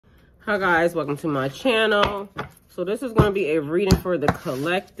Hi guys, welcome to my channel. So this is going to be a reading for the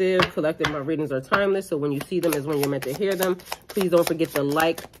collective. My readings are timeless, so when you see them is when you're meant to hear them. Please don't forget to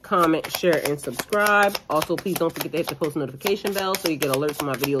like, comment, share, and subscribe. Also, please don't forget to hit the post notification bell so you get alerts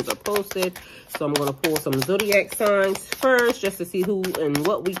when my videos are posted. So I'm going to pull some zodiac signs first just to see who and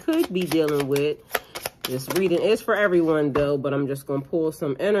what we could be dealing with. This reading is for everyone though, but I'm just going to pull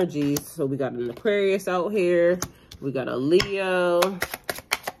some energies. So we got an Aquarius out here. We got a Leo.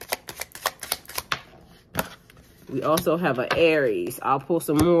 We also have an Aries. I'll pull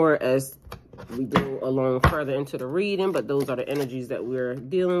some more as we go along further into the reading, but those are the energies that we're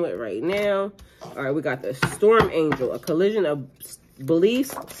dealing with right now. All right, we got the Storm Angel, a collision of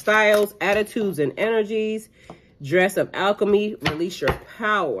beliefs, styles, attitudes, and energies. Dress of alchemy, release your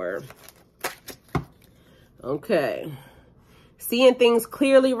power. Okay. Seeing things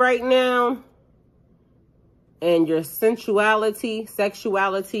clearly right now. And your sexuality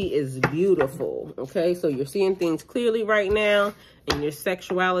is beautiful, okay? So you're seeing things clearly right now, and your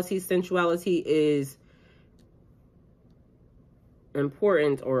sensuality is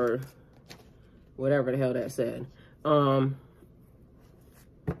important, or whatever the hell that said. The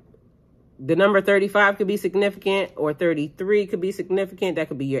number 35 could be significant, or 33 could be significant. That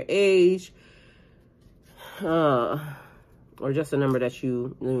could be your age, or just a number that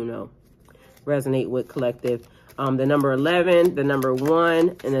you know resonate with, collective. The number 11, the number 1,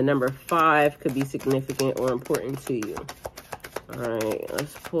 and the number 5 could be significant or important to you. All right,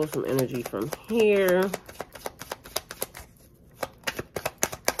 let's pull some energy from here.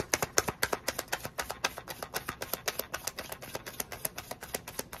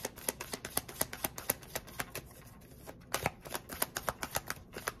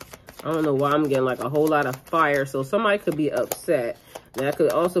 I don't know why I'm getting like a whole lot of fire, so somebody could be upset. That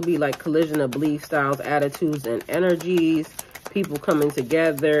could also be like collision of belief styles, attitudes, and energies. People coming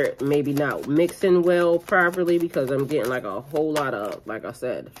together, maybe not mixing well properly, because I'm getting like a whole lot of, like I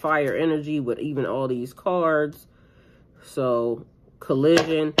said, fire energy with even all these cards. So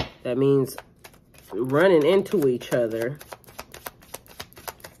collision, that means running into each other.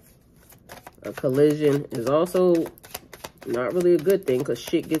 A collision is also not really a good thing, because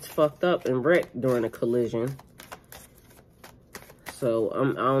shit gets fucked up and wrecked during a collision. So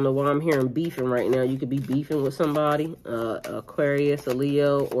I don't know why I'm hearing beefing right now. You could be beefing with somebody, Aquarius, a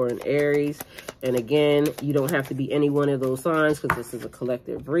Leo, or an Aries. And again, you don't have to be any one of those signs, because this is a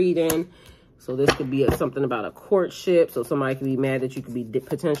collective reading. So this could be something about a courtship. So somebody could be mad that you could be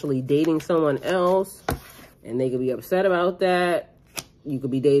potentially dating someone else, and they could be upset about that. You could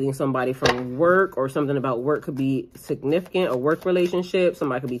be dating somebody from work, or something about work could be significant, or work relationship.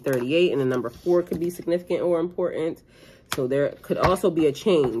 Somebody could be 38, and the number 4 could be significant or important. So there could also be a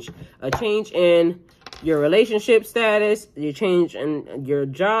change in your relationship status, a change in your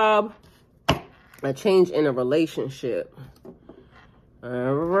job, a change in a relationship.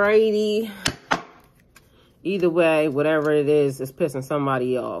 Alrighty. Either way, whatever it is pissing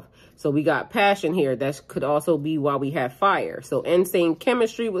somebody off. So we got passion here. That could also be why we have fire. So insane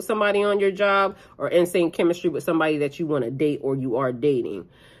chemistry with somebody on your job, or insane chemistry with somebody that you want to date or you are dating.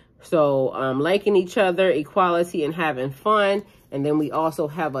 So liking each other, equality, and having fun. And then we also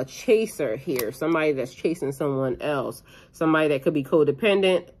have a chaser here, somebody that's chasing someone else, somebody that could be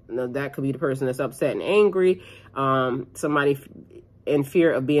codependent. That could be the person that's upset and angry, somebody in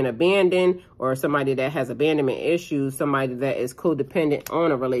fear of being abandoned, or somebody that has abandonment issues, somebody that is codependent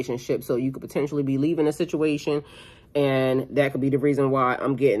on a relationship. So you could potentially be leaving a situation, and that could be the reason why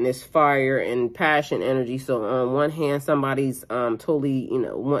I'm getting this fire and passion energy. So on one hand, somebody's totally,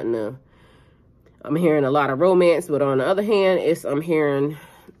 wanting to, I'm hearing a lot of romance, but on the other hand, I'm hearing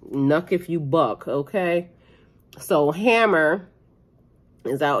knuck if you buck, okay? So hammer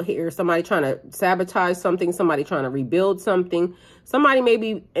is out here. Somebody trying to sabotage something, somebody trying to rebuild something. Somebody may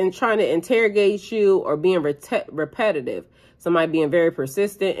be trying to interrogate you, or being repetitive. Somebody being very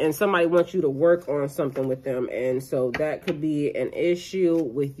persistent, and somebody wants you to work on something with them. And so that could be an issue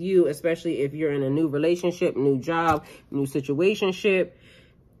with you, especially if you're in a new relationship, new job, new situationship.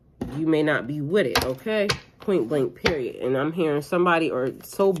 You may not be with it, okay? Point blank, period. And I'm hearing somebody, or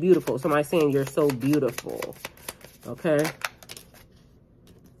so beautiful. Somebody saying you're so beautiful, okay?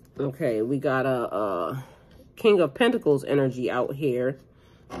 Okay, we got a King of Pentacles energy out here.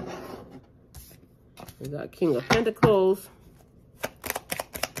 We got King of Pentacles.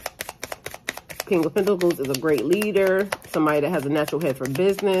 King of Pentacles is a great leader, somebody that has a natural head for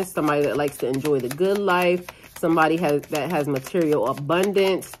business, somebody that likes to enjoy the good life, somebody that has material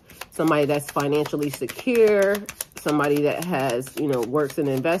abundance, somebody that's financially secure, somebody that has, works in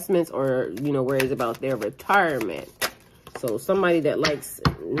investments, or, worries about their retirement. So somebody that likes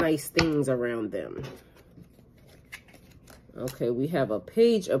nice things around them. Okay, we have a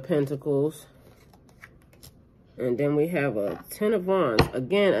Page of Pentacles. And then we have a 10 of Wands.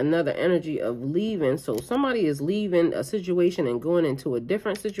 Again, another energy of leaving. So somebody is leaving a situation and going into a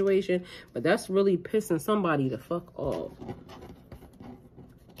different situation. But that's really pissing somebody the fuck off.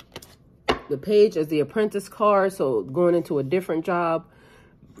 The Page is the Apprentice card. So going into a different job.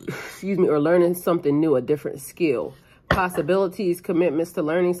 Excuse me. Or learning something new, a different skill. Possibilities, commitments to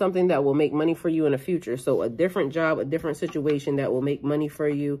learning something that will make money for you in the future. So a different job, a different situation that will make money for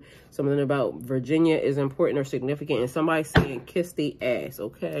you. Something about Virginia is important or significant. And somebody saying kiss the ass,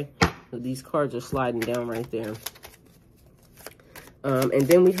 okay? So these cards are sliding down right there. And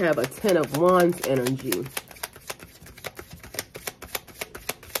then we have a 10 of Wands energy.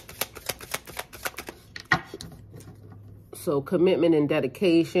 So commitment and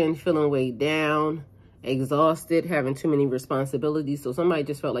dedication, feeling weighed down. Exhausted, having too many responsibilities. So somebody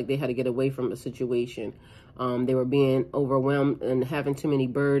just felt like they had to get away from a situation. They were being overwhelmed and having too many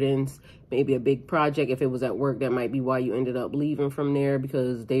burdens. Maybe a big project. If it was at work, that might be why you ended up leaving from there,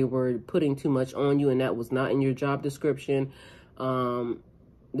 because they were putting too much on you and that was not in your job description.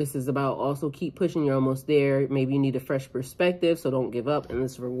 This is about also keep pushing. You're almost there. Maybe you need a fresh perspective, so don't give up. And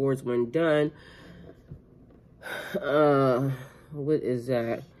this rewards when done. What is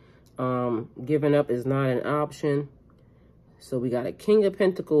that? Giving up is not an option. So we got a King of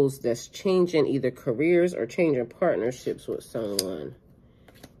Pentacles that's changing either careers or changing partnerships with someone.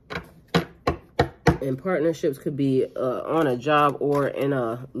 And partnerships could be on a job or in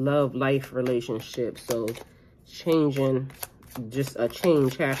a love life relationship. So changing, just a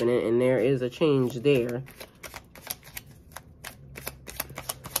change happening, and there is a change there.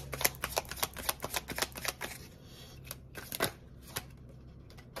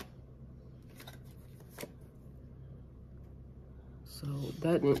 So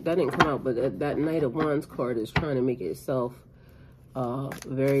that didn't come out, but that Knight of Wands card is trying to make itself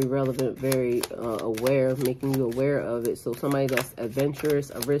very relevant, very aware, making you aware of it. So somebody that's adventurous,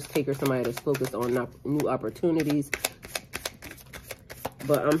 a risk taker, somebody that's focused on new opportunities.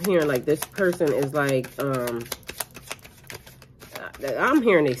 But I'm hearing like this person is like, I'm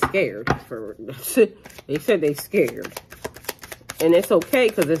hearing they scared. They said they scared. And it's okay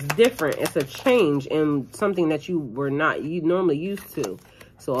because it's different. It's a change in something that you were not normally used to.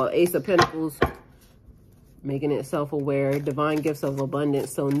 So Ace of Pentacles, making it self-aware. Divine gifts of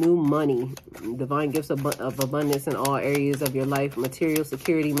abundance. So new money. Divine gifts of abundance in all areas of your life. Material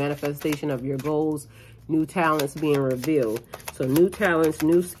security, manifestation of your goals. New talents being revealed. So new talents,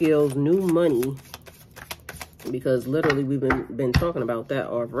 new skills, new money. Because literally we've been talking about that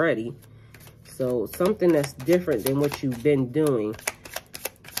already. So something that's different than what you've been doing.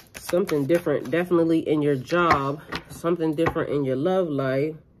 Something different definitely in your job. Something different in your love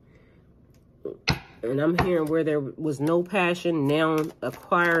life. And I'm hearing where there was no passion, now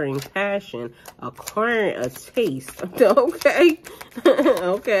acquiring passion, acquiring a taste. Okay.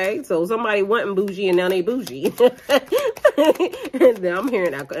 Okay. So somebody wasn't bougie and now they bougie. And then I'm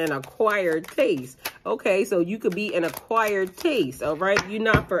hearing an acquired taste. Okay. So you could be an acquired taste. All right. You're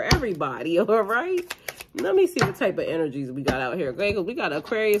not for everybody. All right. Let me see what type of energies we got out here. Okay, because we got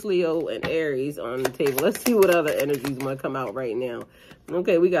Aquarius, Leo, and Aries on the table. Let's see what other energies want to come out right now.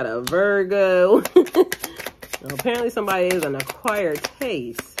 Okay, we got a Virgo. Apparently somebody is an acquired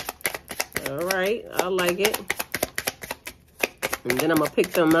taste. All right, I like it. And then I'm going to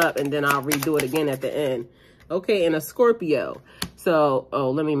pick them up and then I'll redo it again at the end. Okay, and a Scorpio. So,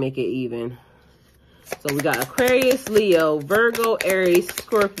 let me make it even. So we got Aquarius, Leo, Virgo, Aries,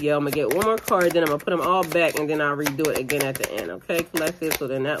 Scorpio. I'm going to get one more card, then I'm going to put them all back, and then I'll redo it again at the end. Okay, collective. So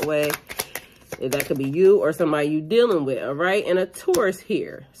then that way, that could be you or somebody you dealing with, all right? And a Taurus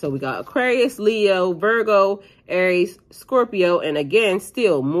here. So we got Aquarius, Leo, Virgo, Aries, Scorpio. And again,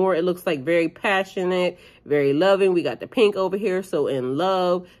 still more, it looks like very passionate, very loving. We got the pink over here. So in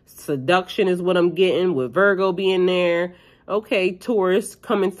love, seduction is what I'm getting with Virgo being there. Okay, Taurus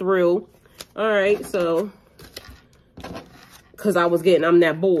coming through. All right, so, because I'm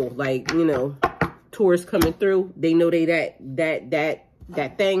that bull, like, you know, Taurus coming through. They know they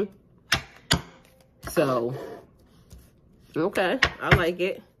that thing. So, okay, I like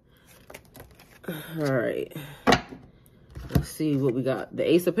it. All right, let's see what we got.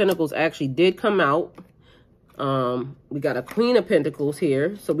 The Ace of Pentacles actually did come out. We got a Queen of Pentacles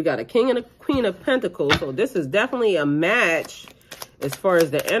here. So we got a King and a Queen of Pentacles. So this is definitely a match. As far as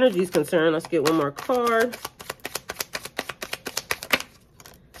the energy is concerned, let's get one more card.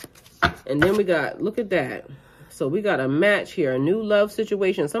 And then we got, look at that. So we got a match here, a new love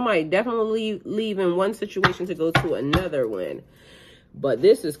situation. Somebody definitely leaving one situation to go to another one. But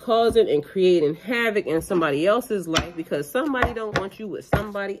this is causing and creating havoc in somebody else's life because somebody don't want you with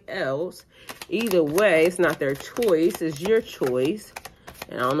somebody else. Either way, it's not their choice. It's your choice.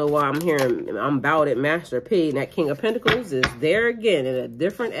 And I don't know why I'm hearing, I'm about it, Master P. And that King of Pentacles is there again in a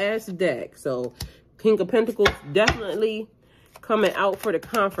different ass deck. So King of Pentacles definitely coming out for the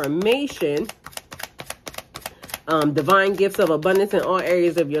confirmation. Divine gifts of abundance in all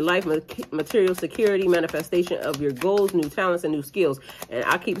areas of your life, material security, manifestation of your goals, new talents, and new skills. And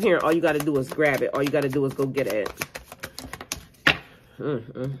I keep hearing all you got to do is grab it. All you got to do is go get it.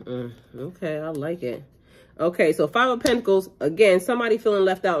 Okay, I like it. Okay, so Five of Pentacles, again, somebody feeling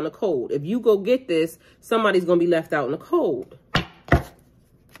left out in the cold. If you go get this, somebody's going to be left out in the cold.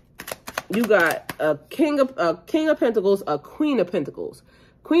 You got a King of Pentacles, a Queen of Pentacles.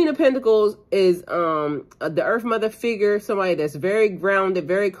 Queen of Pentacles is the Earth Mother figure, somebody that's very grounded,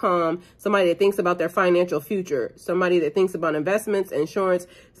 very calm, somebody that thinks about their financial future, somebody that thinks about investments, insurance,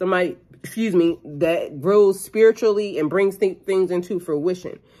 somebody, excuse me, that grows spiritually and brings things into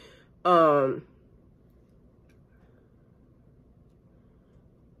fruition.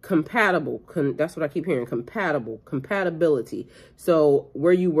 Compatible, that's what I keep hearing, compatibility. So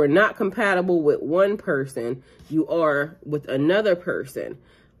where you were not compatible with one person, you are with another person.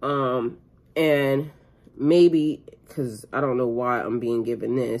 And maybe, because I don't know why I'm being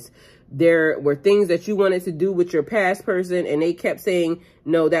given this, there were things that you wanted to do with your past person and they kept saying,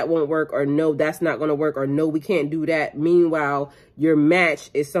 no, that won't work, or no, that's not going to work, or no, we can't do that. Meanwhile, your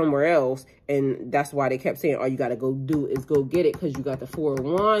match is somewhere else. And that's why they kept saying, all you got to go do is go get it, because you got the Four of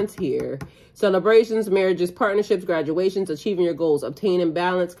Wands here. Celebrations, marriages, partnerships, graduations, achieving your goals, obtaining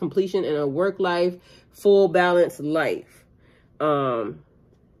balance, completion in a work life, full balanced life.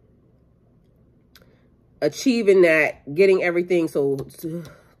 Achieving that, getting everything. So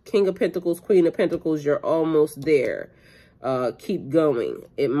King of Pentacles, Queen of Pentacles, you're almost there. Keep going.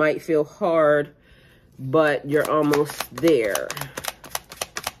 It might feel hard, but you're almost there.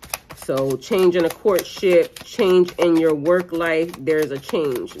 So change in a courtship, change in your work life, there's a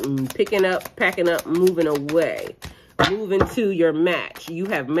change. Picking up, packing up, moving away. Moving to your match. You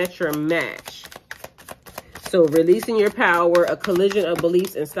have met your match. So releasing your power, a collision of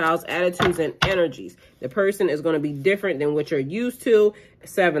beliefs and styles, attitudes, and energies. The person is going to be different than what you're used to.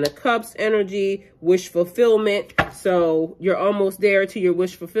 Seven of Cups energy, wish fulfillment. So you're almost there to your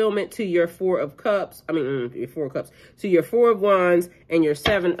wish fulfillment, to your Four of Cups. I mean, your Four of Cups. To your Four of Wands and your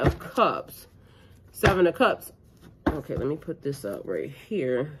Seven of Cups. Seven of Cups. Okay, let me put this up right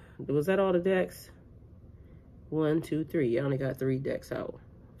here. Was that all the decks? 1, 2, 3. I only got 3 decks out.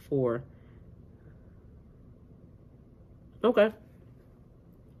 4. Okay.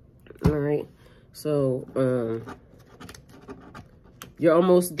 All right. So, you're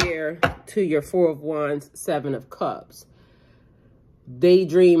almost there to your Four of Wands, Seven of Cups.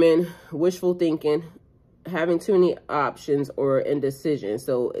 Daydreaming, wishful thinking, having too many options or indecision.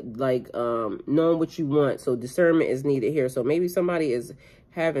 So, like, knowing what you want. So, discernment is needed here. So, maybe somebody is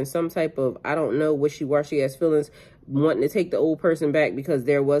having some type of, I don't know, wishy-washy ass feelings, wanting to take the old person back because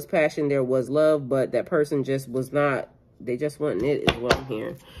there was passion, there was love, but that person just was not, they just wasn't it, is what I'm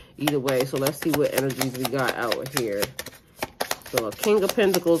hearing. Either way, so let's see what energies we got out here. So a King of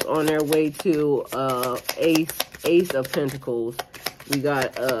Pentacles on their way to Ace of Pentacles. We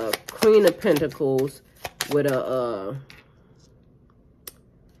got a Queen of Pentacles with a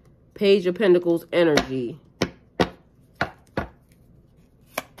Page of Pentacles energy.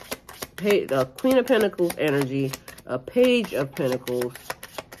 A Queen of Pentacles energy, a Page of Pentacles.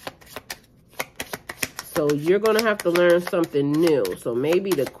 So you're going to have to learn something new. So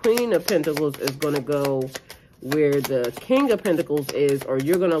maybe the Queen of Pentacles is going to go where the King of Pentacles is, or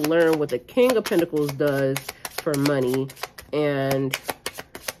you're going to learn what the King of Pentacles does for money and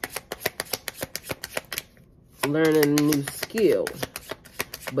learn a new skill.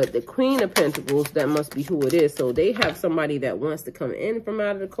 But the Queen of Pentacles, that must be who it is. So they have somebody that wants to come in from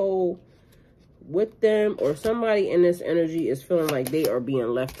out of the cold with them, or somebody in this energy is feeling like they are being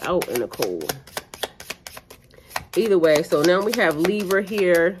left out in the cold. Either way, so now we have Libra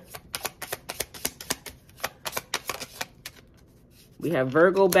here. We have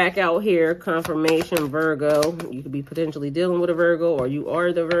Virgo back out here. Confirmation, Virgo. You could be potentially dealing with a Virgo, or you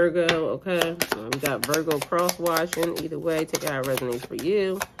are the Virgo, okay? We got Virgo cross-watching. Either way, take it how it resonates for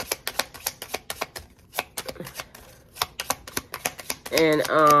you. And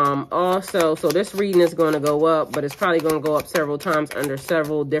also, so this reading is going to go up, but it's probably going to go up several times under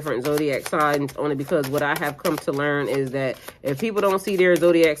several different zodiac signs, only because what I have come to learn is that if people don't see their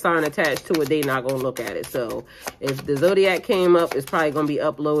zodiac sign attached to it, they're not going to look at it. So if the zodiac came up, it's probably going to be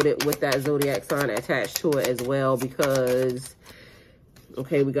uploaded with that zodiac sign attached to it as well, because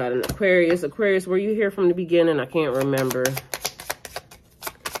Okay, we got an Aquarius. Aquarius, were you here from the beginning? I can't remember.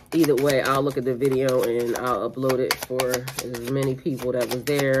 Either way, I'll look at the video and I'll upload it for as many people that was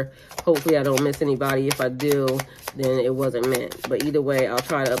there. Hopefully, I don't miss anybody. If I do, then it wasn't meant. But either way, I'll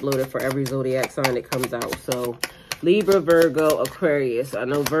try to upload it for every zodiac sign that comes out. So, Libra, Virgo, Aquarius. I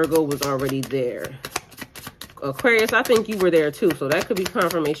know Virgo was already there. Aquarius, I think you were there too. So, that could be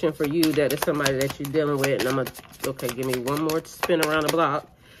confirmation for you that it's somebody that you're dealing with. And I'm going to, okay, give me one more spin around the block.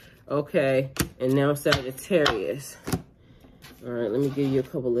 Okay, and now Sagittarius. All right, let me give you a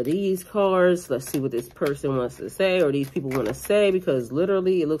couple of these cards. Let's see what this person wants to say or these people want to say, because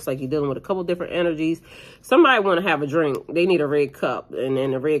literally it looks like you're dealing with a couple different energies. Somebody want to have a drink. They need a red cup. And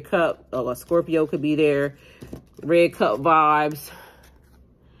then the red cup, a Scorpio could be there. Red cup vibes.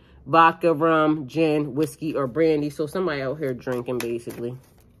 Vodka, rum, gin, whiskey, or brandy. So somebody out here drinking, basically.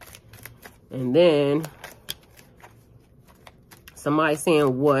 And then somebody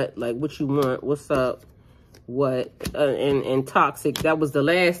saying what? Like, what you want? What's up? What and toxic. That was the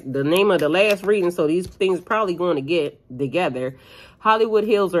name of the last reading, so these things probably going to get together. Hollywood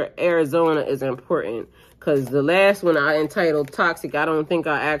Hills or Arizona is important, because the last one I entitled toxic, I don't think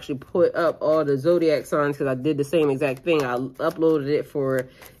I actually put up all the zodiac signs, because I did the same exact thing. I uploaded it for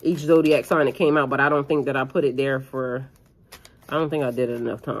each zodiac sign that came out, but I don't think that I put it there for, I don't think I did it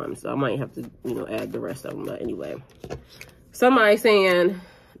enough times, so I might have to, you know, add the rest of them. But anyway, somebody saying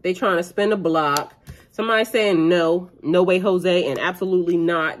they trying to spin a block. Somebody saying no way, Jose, and absolutely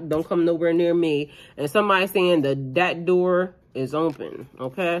not. Don't come nowhere near me. And somebody saying that door is open,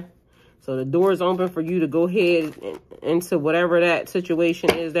 okay? So the door is open for you to go ahead into whatever that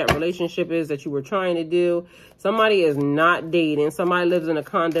situation is, that relationship is that you were trying to do. Somebody is not dating. Somebody lives in a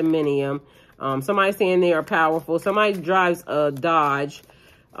condominium. Somebody saying they are powerful. Somebody drives a Dodge.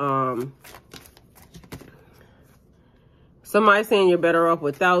 Somebody saying you're better off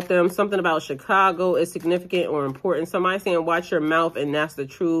without them. Something about Chicago is significant or important. Somebody saying watch your mouth, and that's the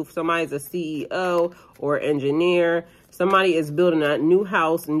truth. Somebody's a CEO or engineer. Somebody is building a new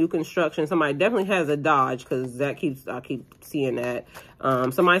house, new construction. Somebody definitely has a Dodge, because I keep seeing that.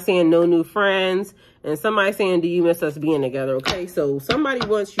 Somebody saying no new friends. And somebody saying, do you miss us being together? Okay, so somebody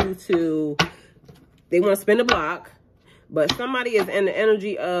wants you to, they want to spin the block. But somebody is in the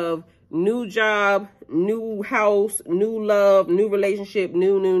energy of new job, new house, new love, new relationship,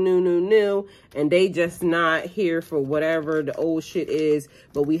 new. And they just not here for whatever the old shit is.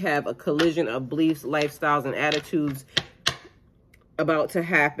 But we have a collision of beliefs, lifestyles, and attitudes about to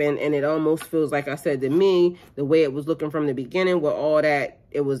happen. And it almost feels like I said to me, the way it was looking from the beginning with all that,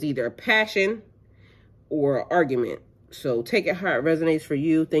 it was either a passion or argument. So take it how it resonates for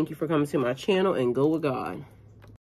you. Thank you for coming to my channel, and go with God.